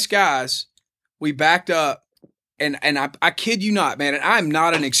nice guys. We backed up, and I kid you not, man, and I'm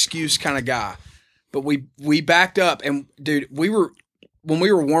not an excuse kind of guy, but we backed up, and dude, when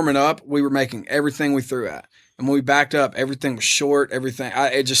we were warming up, we were making everything we threw at. And when we backed up, everything was short. Everything,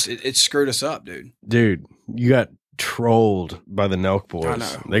 it screwed us up, dude. Dude, you got trolled by the Nelk Boys. I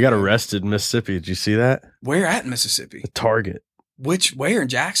know. They got arrested in Mississippi. Did you see that? Where at Mississippi? The Target. Where in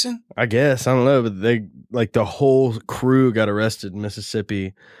Jackson? I guess. I don't know, but they the whole crew got arrested in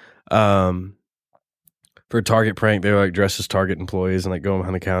Mississippi for a Target prank. They were like dressed as Target employees and like going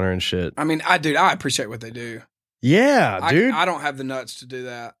behind the counter and shit. I mean, I appreciate what they do. Yeah, dude. I don't have the nuts to do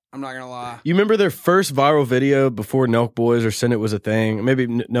that. I'm not going to lie. You remember their first viral video before Nelk Boys or Senate was a thing? Maybe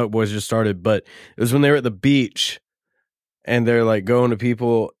Nelk Boys just started, but it was when they were at the beach and they're like going to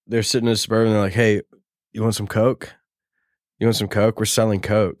people. They're sitting in a Suburban. They're like, hey, you want some Coke? You want some Coke? We're selling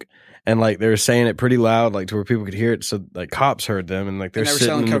Coke. And like they were saying it pretty loud, like to where people could hear it. So like cops heard them, and like they're And they were sitting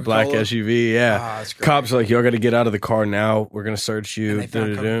selling in the black Coca-Cola? SUV. Yeah, That's great. cops are like, y'all got to get out of the car now. We're gonna search And you. they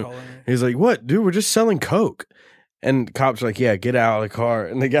found Da-da-da. Coca-Cola in it? He's like, what, dude? We're just selling Coke. And cops are like, yeah, get out of the car.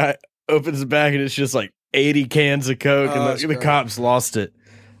 And the guy opens the back, and it's just like 80 cans of Coke, Oh, and that's the great. cops lost it.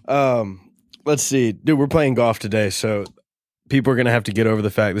 Let's see, dude. We're playing golf today, so people are gonna have to get over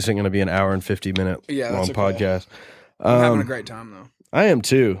the fact this ain't gonna be an hour and 50-minute Yeah, long that's okay. podcast. I'm having a great time though. I am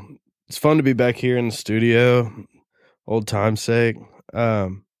too. It's fun to be back here in the studio, old time's sake.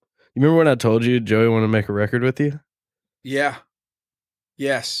 You remember when I told you Joey wanted to make a record with you? Yeah.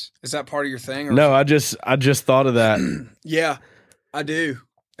 Yes. Is that part of your thing? Or No, I just thought of that. Yeah, I do.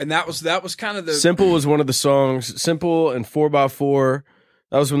 And that was kind of the Simple was one of the songs. Simple and 4x4.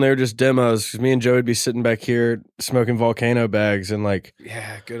 That was when they were just demos. 'Cause me and Joey would be sitting back here smoking volcano bags, and like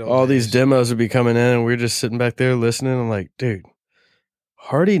good old all these days. demos would be coming in, and we are just sitting back there listening. I'm like, dude,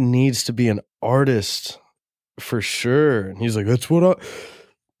 Hardy needs to be an artist for sure. And he's like,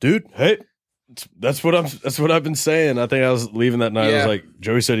 dude, hey, that's what I've been saying. I think I was leaving that night. I Yeah. was like,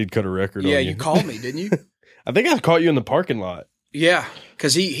 Joey said he'd cut a record Yeah, on you. you called me, didn't you? I think I caught you in the parking lot. Yeah,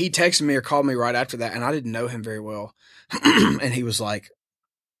 because he texted me or called me right after that, and I didn't know him very well. And he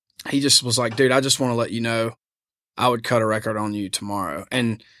just was like, dude, I just want to let you know I would cut a record on you tomorrow.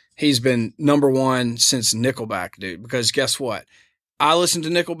 And he's been number one since Nickelback, dude, because guess what? I listened to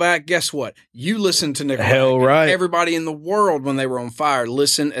Nickelback. Guess what? You listened to Nickelback. Hell And right. everybody in the world when they were on fire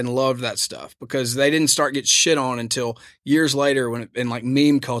listened and loved that stuff because they didn't start get shit on until years later when in like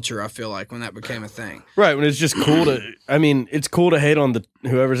meme culture, I feel like, when that became a thing. Right, when it's just cool to it's cool to hate on the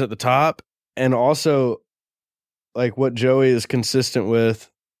whoever's at the top, and also like what Joey is consistent with.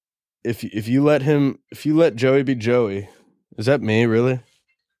 If you let Joey be Joey, is that me really?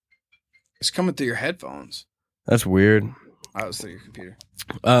 It's coming through your headphones. That's weird. I was through your computer.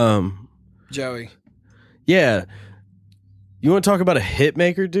 Joey. Yeah. You want to talk about a hit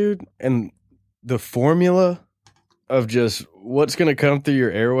maker, dude? And the formula of just what's going to come through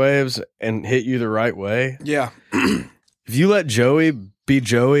your airwaves and hit you the right way. Yeah. If you let Joey be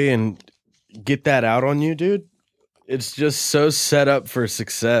Joey and get that out on you, dude, it's just so set up for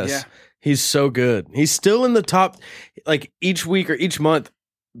success. Yeah. He's so good. He's still in the top, like each week or each month,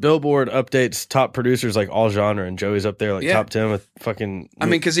 Billboard updates top producers like all genre, and Joey's up there like Yeah. top 10 with fucking. I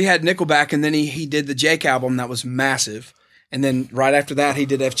mean, because he had Nickelback, and then he did the Jake album that was massive. And then right after that, he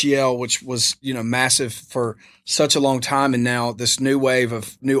did FGL, which was, massive for such a long time. And now this new wave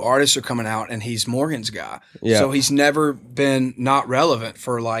of new artists are coming out, and he's Morgan's guy. Yeah. So he's never been not relevant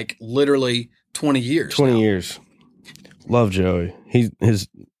for like literally 20 years. 20 now. years. Love Joey.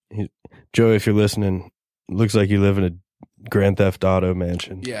 Joey, if you're listening, looks like you live in a Grand Theft Auto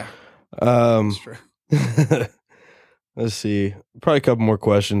mansion. Yeah. Um, That's true. let's see. Probably a couple more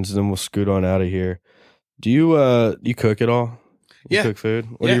questions, and then we'll scoot on out of here. Do you cook at all? You Yeah. cook food?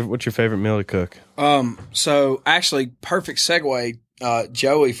 Yeah. What's your favorite meal to cook? So actually, perfect segue.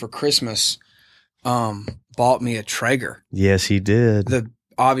 Joey for Christmas, bought me a Traeger. Yes, he did.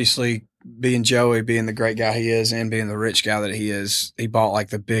 Obviously being Joey, being the great guy he is, and being the rich guy that he is, he bought like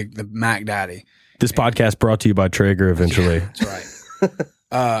the Mac Daddy. This podcast brought to you by Traeger eventually. That's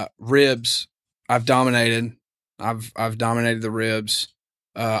right. Ribs, I've dominated. I've dominated the ribs.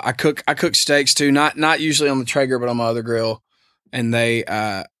 I cook steaks too. Not usually on the Traeger, but on my other grill. And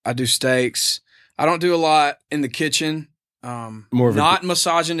I do steaks. I don't do a lot in the kitchen. More of Not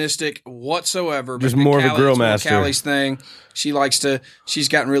misogynistic whatsoever. Just but more of a Callie- grill it's more master. Callie's thing. She's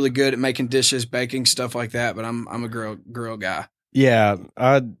gotten really good at making dishes, baking, stuff like that. But I'm a grill guy. Yeah,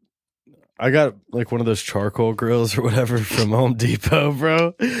 I got like one of those charcoal grills or whatever from Home Depot,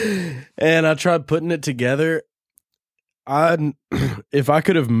 bro. And I tried putting it together. If I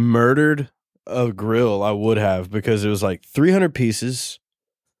could have murdered a grill, I would have, because it was like 300 pieces.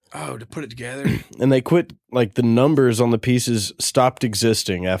 Oh, to put it together. And they quit, like the numbers on the pieces stopped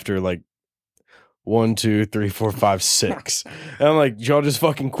existing after like 1, 2, 3, 4, 5, 6. And I'm like, y'all just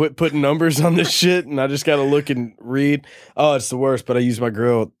fucking quit putting numbers on this shit, and I just got to look and read. Oh, it's the worst, but I use my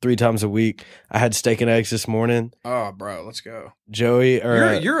grill 3 times a week. I had steak and eggs this morning. Oh, bro, let's go. Joey,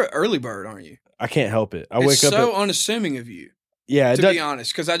 or You're an early bird, aren't you? I can't help it. I It's wake up. so unassuming of you, Yeah, to be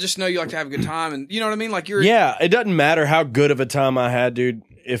honest, because I just know you like to have a good time, and you know what I mean. Like you're. yeah. It doesn't matter how good of a time I had, dude.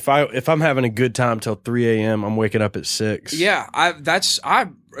 If I'm having a good time till 3 a.m., I'm waking up at 6. Yeah, I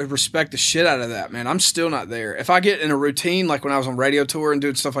respect the shit out of that, man. I'm still not there. If I get in a routine, like when I was on radio tour and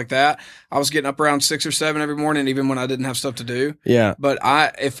doing stuff like that, I was getting up around 6 or 7 every morning, even when I didn't have stuff to do. Yeah. But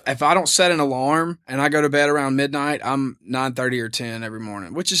if I don't set an alarm and I go to bed around midnight, I'm 9:30 or 10 every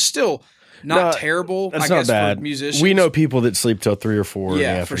morning, which is still Not No, terrible. That's I not guess bad. for musicians. We know people that sleep till 3 or 4 in the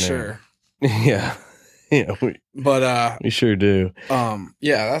Yeah, for afternoon. sure. Yeah. Yeah, But we sure do.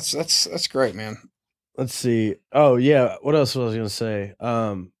 yeah, that's great, man. Let's see. Oh, yeah. What else was I going to say?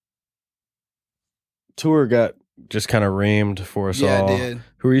 Tour got just kind of reamed for us Yeah, all. it did.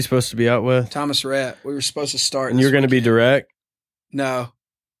 Who were you supposed to be out with? Thomas Rhett. We were supposed to start. And you're going to be direct? No,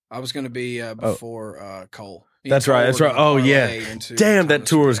 I was going to be before Cole. Me and That's Cole right. That's were right. gonna Oh, yeah. parlay into Damn, that Thomas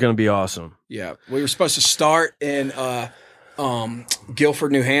tour Rhett. was going to be awesome. Yeah, we were supposed to start in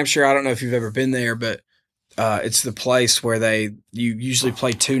Guilford, New Hampshire. I don't know if you've ever been there, but it's the place where you usually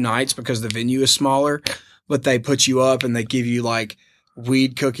play 2 nights because the venue is smaller, but they put you up and they give you like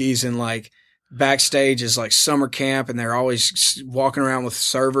weed cookies and like backstage is like summer camp and they're always walking around with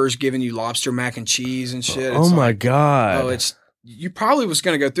servers giving you lobster mac and cheese and shit. Oh, It's my like, God. oh, you probably was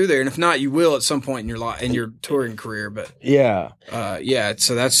going to go through there, and if not, you will at some point in your touring career. But Yeah. yeah,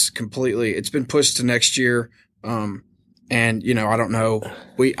 so that's completely. It's been pushed to next year, and I don't know.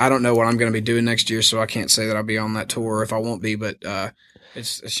 I don't know what I'm going to be doing next year, so I can't say that I'll be on that tour or if I won't be. But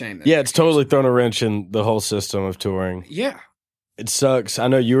it's a shame. That Yeah, it's totally thrown a wrench in the whole system of touring. Yeah, It sucks. I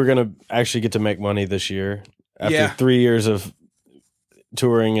know you were going to actually get to make money this year after Yeah. 3 years of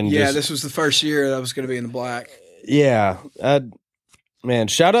touring and yeah. just, This was the first year that I was going to be in the black. yeah. Man,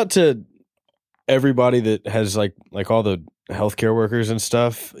 shout out to everybody that has like all the healthcare workers and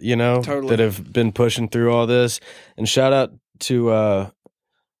stuff, Totally. that have been pushing through all this. And shout out to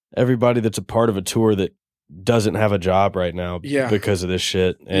everybody that's a part of a tour that doesn't have a job right now Yeah. because of this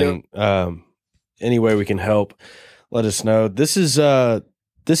shit. And any way we can help, let us know. This has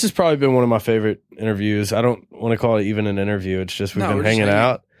probably been one of my favorite interviews. I don't want to call it even an interview. It's just we've No, been we're just hanging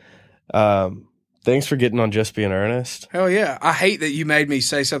hanging. out. Thanks for getting on Just Being Earnest. Hell yeah! I hate that you made me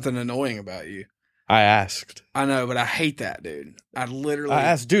say something annoying about you. I asked. I know, but I hate that, dude. I I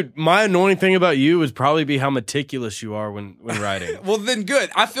asked, dude. My annoying thing about you would probably be how meticulous you are when writing. Well, then good.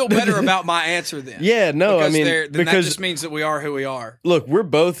 I feel better about my answer then. Yeah, no, because I mean then that because just means that we are who we are. look, we're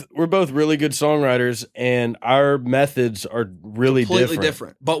both really good songwriters, and our methods are really Completely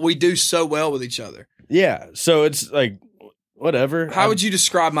different, but we do so well with each other. Yeah, so it's like whatever. How would you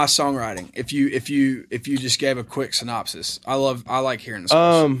describe my songwriting if you just gave a quick synopsis? I like hearing this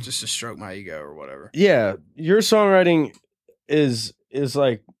just to stroke my ego or whatever. Yeah, your songwriting is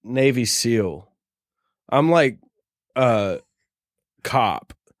like Navy SEAL. I'm like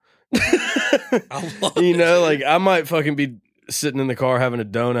cop. I love it, like I might fucking be sitting in the car having a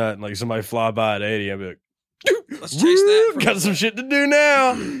donut and like somebody fly by at 80. I'd be like, let's chase that. got some shit to do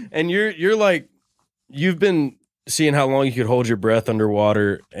now. And you're like, you've been seeing how long you could hold your breath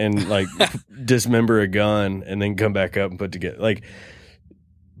underwater and like dismember a gun and then come back up and put together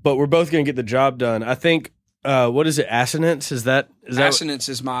but we're both gonna get the job done. I think what is it? Assonance? Is that Assonance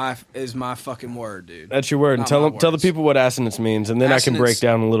is my fucking word, dude. that's your word? And Not my tell the words. people what assonance means, and then I can break Assonance-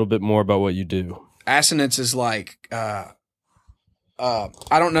 down a little bit more about what you do. Assonance is like I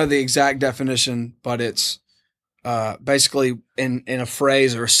don't know the exact definition, but it's basically in a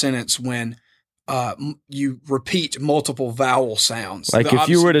phrase or a sentence when you repeat multiple vowel sounds. Like if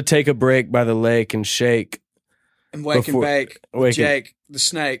you were to take a break by the lake and shake, and wake before- and bake, wake and- Jake the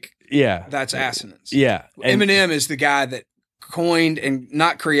snake, yeah, that's assonance. yeah. And Eminem is the guy that coined and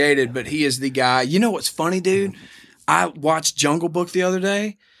not created, but he is the guy. You know what's funny, dude? I watched Jungle Book the other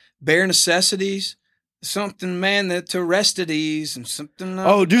day. Bare necessities, something man that to rest at ease, and something.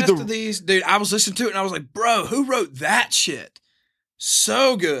 Oh, dude, rest of these, dude. I was listening to it and I was like, bro, who wrote that shit?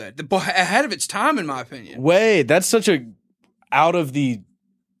 So good, the boy ahead of its time, in my opinion. wait, that's such a out of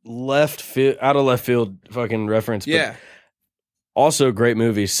left field fucking reference. But Yeah, also great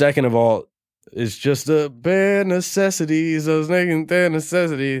movie. Second of all, it's just the bare necessities, those naked bare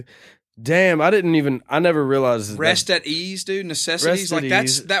necessities. Damn, I never realized that. rest at ease, dude. Necessities, Rest at like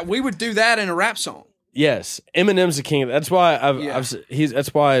that's ease. that we would do that in a rap song. Yes, Eminem's the king. That's why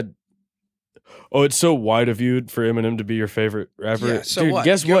oh, it's so wide of you for Eminem to be your favorite rapper. Yeah, so Dude, what?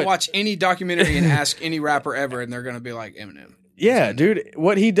 guess Go what? watch any documentary and ask any rapper ever, and they're gonna be like Eminem. Yeah, dude,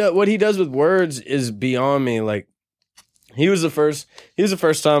 what he does with words is beyond me. Like he was the first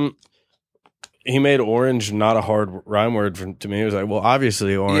time he made orange not a hard rhyme word to me. It was like, well,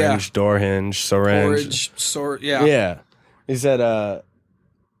 obviously orange, Yeah. door hinge, syringe. Porridge, sort, yeah. Yeah. He said,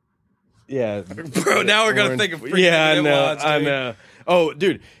 yeah. Bro, now we're gonna think of freaking yeah, Eminem lines, I dude. know. Oh,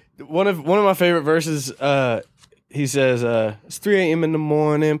 dude, one of my favorite verses. He says, "It's 3 a.m. in the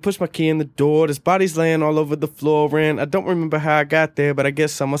morning. Push my key in the door. This body's laying all over the floor, and I don't remember how I got there, but I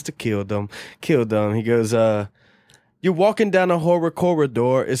guess I must have killed them. He goes, You're walking down a horror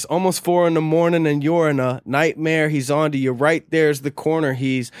corridor. It's almost 4 a.m. and you're in a nightmare. He's on to you. Right there's the corner.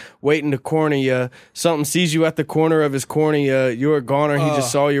 He's waiting to corner you. Something sees you at the corner of his cornea. You're a goner. He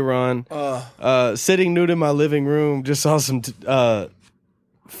just saw you run. Sitting nude in my living room. Just saw some.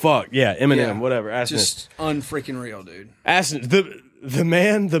 Fuck yeah, Eminem. Yeah. Whatever. Assonance. Just unfreaking real, dude. Assonance. The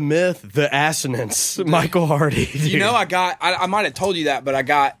man, the myth, the assonance. Michael Hardy. Dude. You know, I might have told you that, but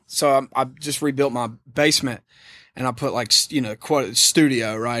I just rebuilt my basement. And I put like, you know, quote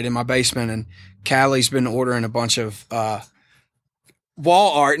studio right in my basement. And Callie's been ordering a bunch of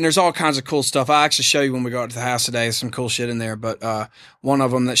wall art, and there's all kinds of cool stuff. I actually show you when we go out to the house today. There's some cool shit in there. But one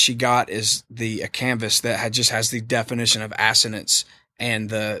of them that she got is a canvas that just has the definition of assonance and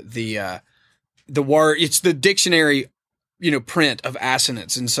the word. It's the dictionary, you know, print of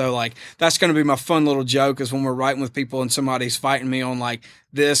assonance. And so like, that's going to be my fun little joke is when we're writing with people and somebody's fighting me on like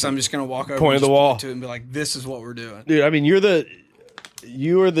this, I'm just going to walk over point of the wall to it and be like, this is what we're doing. Dude, I mean, you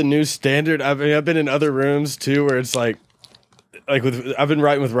are the new standard. I mean, I've been in other rooms too, where it's like I've been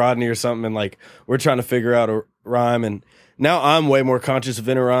writing with Rodney or something. And like, we're trying to figure out a rhyme. And now I'm way more conscious of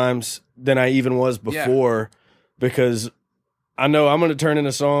inner rhymes than I even was before because I know I'm going to turn in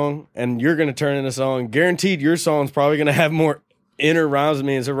a song and you're going to turn in a song. Guaranteed your song's probably going to have more inner rhymes than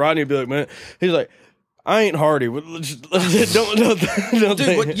me. And so Rodney would be like, man, he's like, I ain't Hardy. Don't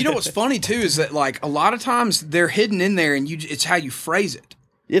Dude, you know what's funny too is that like a lot of times they're hidden in there and it's how you phrase it.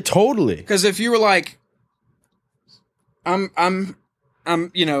 Yeah, totally. Because if you were like, I'm,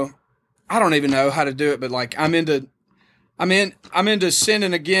 you know, I don't even know how to do it, but like I'm into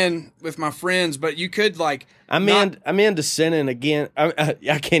sinning again with my friends, but you could like I'm into sinning again.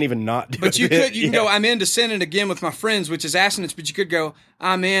 I can't even not do it. But you can go, I'm into sinning again with my friends, which is assonance, but you could go,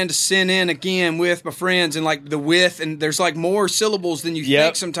 I'm into sinning again with my friends, and like the with, and there's like more syllables than you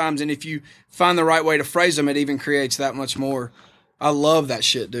think sometimes, and if you find the right way to phrase them, it even creates that much more. I love that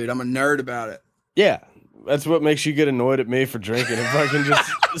shit, dude. I'm a nerd about it. Yeah. That's what makes you get annoyed at me for drinking and fucking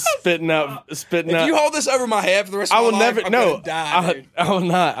just spitting out. If you hold this over my head for the rest of my life, I'm gonna die, dude. I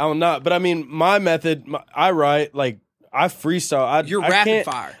will not. But I mean, my method, I write, like, I freestyle. You're rapid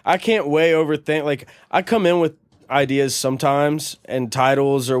fire. I can't way overthink. Like, I come in with ideas sometimes and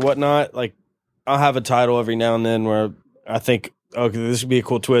titles or whatnot. Like, I'll have a title every now and then where I think, okay, this would be a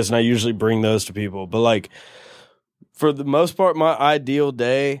cool twist, and I usually bring those to people. But, like, for the most part, my ideal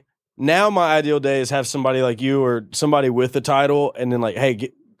day is have somebody like you or somebody with the title and then like,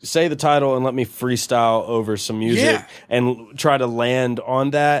 hey, say the title and let me freestyle over some music and try to land on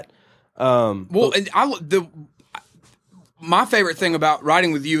that. My favorite thing about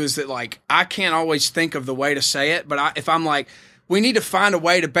writing with you is that like I can't always think of the way to say it, but if I'm like, we need to find a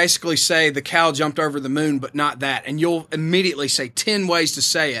way to basically say the cow jumped over the moon, but not that. And you'll immediately say 10 ways to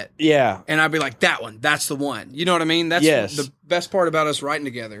say it. Yeah. And I'd be like, that one, that's the one. You know what I mean? That's the best part about us writing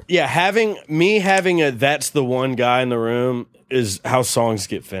together. Yeah. Having a that's the one guy in the room is how songs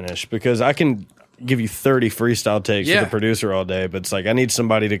get finished, because I can give you 30 freestyle takes with the producer all day, but it's like, I need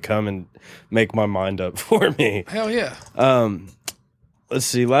somebody to come and make my mind up for me. Hell yeah. Let's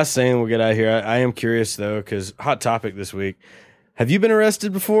see. Last thing we'll get out of here. I am curious though, because hot topic this week. Have you been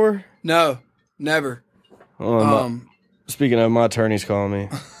arrested before? No, never. Speaking of, my attorney's calling me.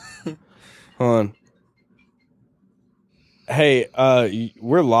 Hold on. Hey,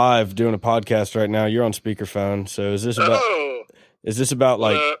 we're live doing a podcast right now. You're on speakerphone. So is this about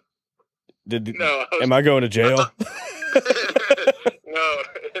like? Am I going to jail?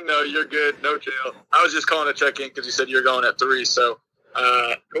 No, you're good. No jail. I was just calling to check in because you said you're going at 3. So,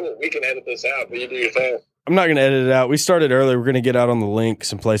 cool. We can edit this out, but you do your thing. I'm not going to edit it out. We started early. We're going to get out on the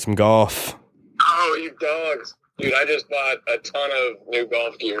links and play some golf. Oh, you dogs. Dude, I just bought a ton of new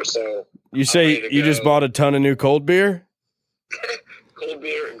golf gear, so... You say you just bought a ton of new cold beer? Cold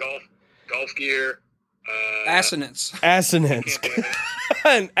beer, golf gear. Assonance. Assonance.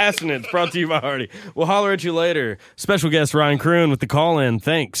 Assonance, brought to you by Hardy. We'll holler at you later. Special guest Ryan Kroon with the call-in.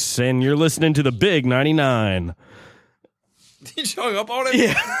 Thanks. And you're listening to the Big 99. You showing up on it?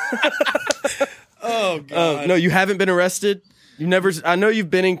 Yeah. Oh God! No, you haven't been arrested. You've never. I know you've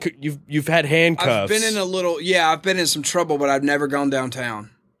been in. You've had handcuffs. I've been in a little. Yeah, I've been in some trouble, but I've never gone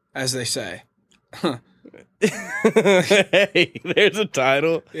downtown, as they say. Hey, there's a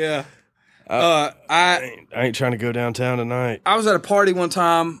title. Yeah. I ain't trying to go downtown tonight. I was at a party one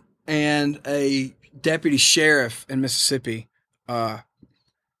time, and a deputy sheriff in Mississippi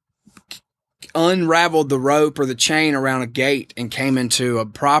unraveled the rope or the chain around a gate and came into a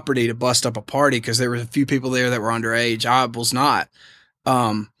property to bust up a party because there were a few people there that were underage. I was not.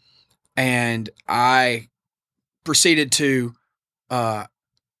 And I proceeded to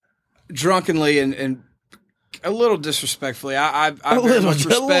drunkenly and a little disrespectfully. I A very little- much a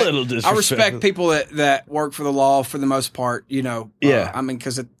respect. little I disrespectful. respect people that work for the law for the most part. You know. Yeah. I mean,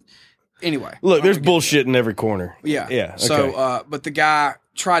 because anyway. Look, there's I'm gonna get- bullshit in every corner. Yeah. Yeah. Okay. So, but the guy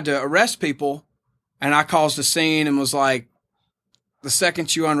tried to arrest people, and I caused a scene and was like, the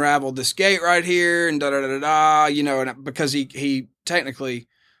second you unraveled this gate right here, and da da da da, you know, and because he technically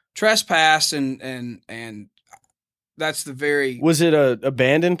trespassed, and that's the very was it a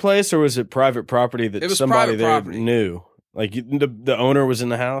abandoned place or was it private property that It was somebody private there property. knew? Like the owner was in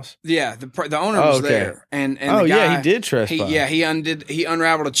the house. yeah the owner Oh, was okay. there, and Oh the yeah, guy, he did trespass. he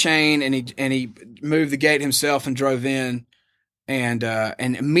unraveled a chain, and he moved the gate himself and drove in, and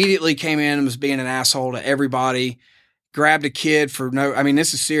immediately came in and was being an asshole to everybody. Grabbed a kid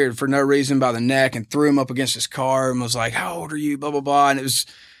this is serious, for no reason by the neck, and threw him up against his car and was like, "How old are you?" Blah blah blah. And it was,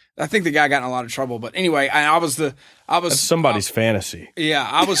 I think the guy got in a lot of trouble. But anyway, I was That's somebody's fantasy. yeah,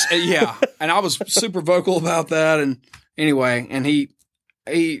 I was and I was super vocal about that. And anyway, and I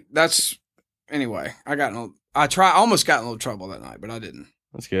almost got in a little trouble that night, but I didn't.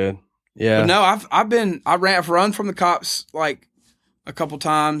 That's good. Yeah. But no, I've run from the cops like a couple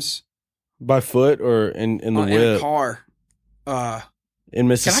times By foot or in the in a whip car. in Can I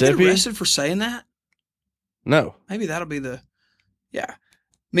Mississippi? get arrested for saying that? No. Maybe that'll be yeah.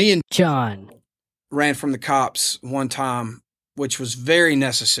 Me and John. ran from the cops one time, which was very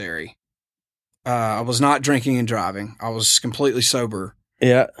necessary. I was not drinking and driving. I was completely sober,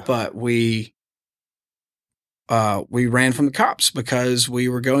 Yeah. but we ran from the cops because we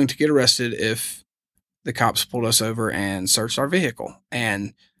were going to get arrested if the cops pulled us over and searched our vehicle.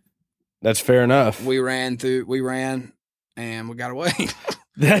 And That's fair enough. we ran and we got away.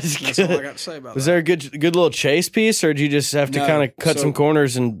 That's That's all I good. got to say about Was that. there a good little chase piece, or did you just have to No. kind of cut So some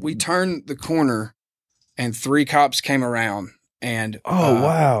corners and? We turned the corner and 3 cops came around, and Oh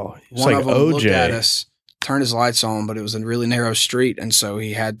wow! It's one like of them OJ. looked at us, turned his lights on, but it was a really narrow street, and so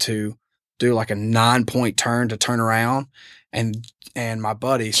he had to do like a 9-point turn to turn around. And my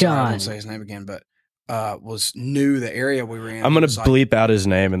buddy, sorry, I John. won't say his name again, but knew the area we were in. I'm gonna He was like, bleep out his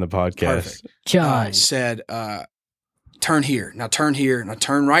name in the podcast. Perfect. John. Said, turn here, now turn here, now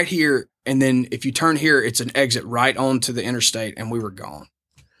turn right here, and then if you turn here, it's an exit right onto the interstate, and we were gone.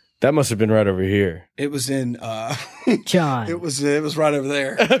 That must have been right over here. It was in. John. It was right over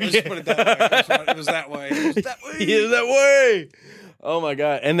there. Let's just put it that way. It was that way. It was that way. Yeah, that way. Oh my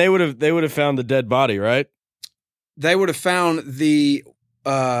god! And they would have found the dead body, right? They would have found the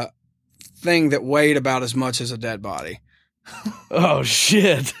thing that weighed about as much as a dead body. Oh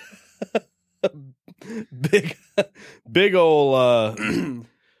shit! big old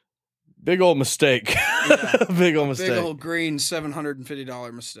mistake. Yeah. Big old mistake. Big old green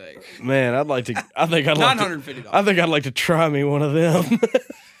 $750 mistake. Man, I think I'd like to. $950. I think I'd like to try me one of them.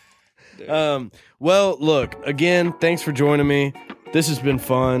 Well, look, again, thanks for joining me. This has been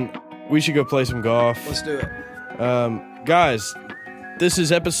fun. We should go play some golf. Let's do it. Guys, this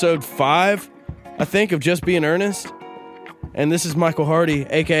is episode 5, I think, of Just Being Earnest. And this is Michael Hardy,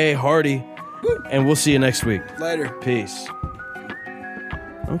 a.k.a. Hardy. And we'll see you next week. Later. Peace.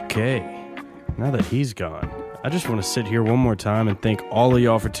 Okay, now that he's gone, I just want to sit here one more time and thank all of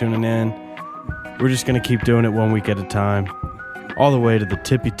y'all for tuning in. We're just going to keep doing it 1 week at a time, all the way to the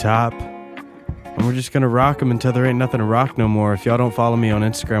tippy top. And we're just going to rock them until there ain't nothing to rock no more. If y'all don't follow me on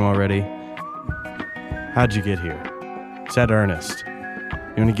Instagram already, how'd you get here? It's at Ernest.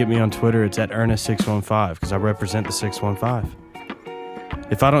 You want to get me on Twitter, it's at Ernest615, because I represent the 615.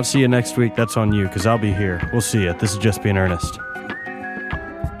 If I don't see you next week, that's on you, because I'll be here. We'll see you. This is Just Being Earnest.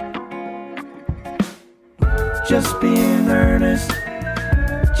 Just being earnest.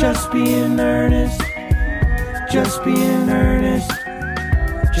 Just being earnest. Just being earnest.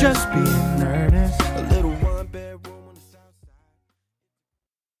 Just being earnest.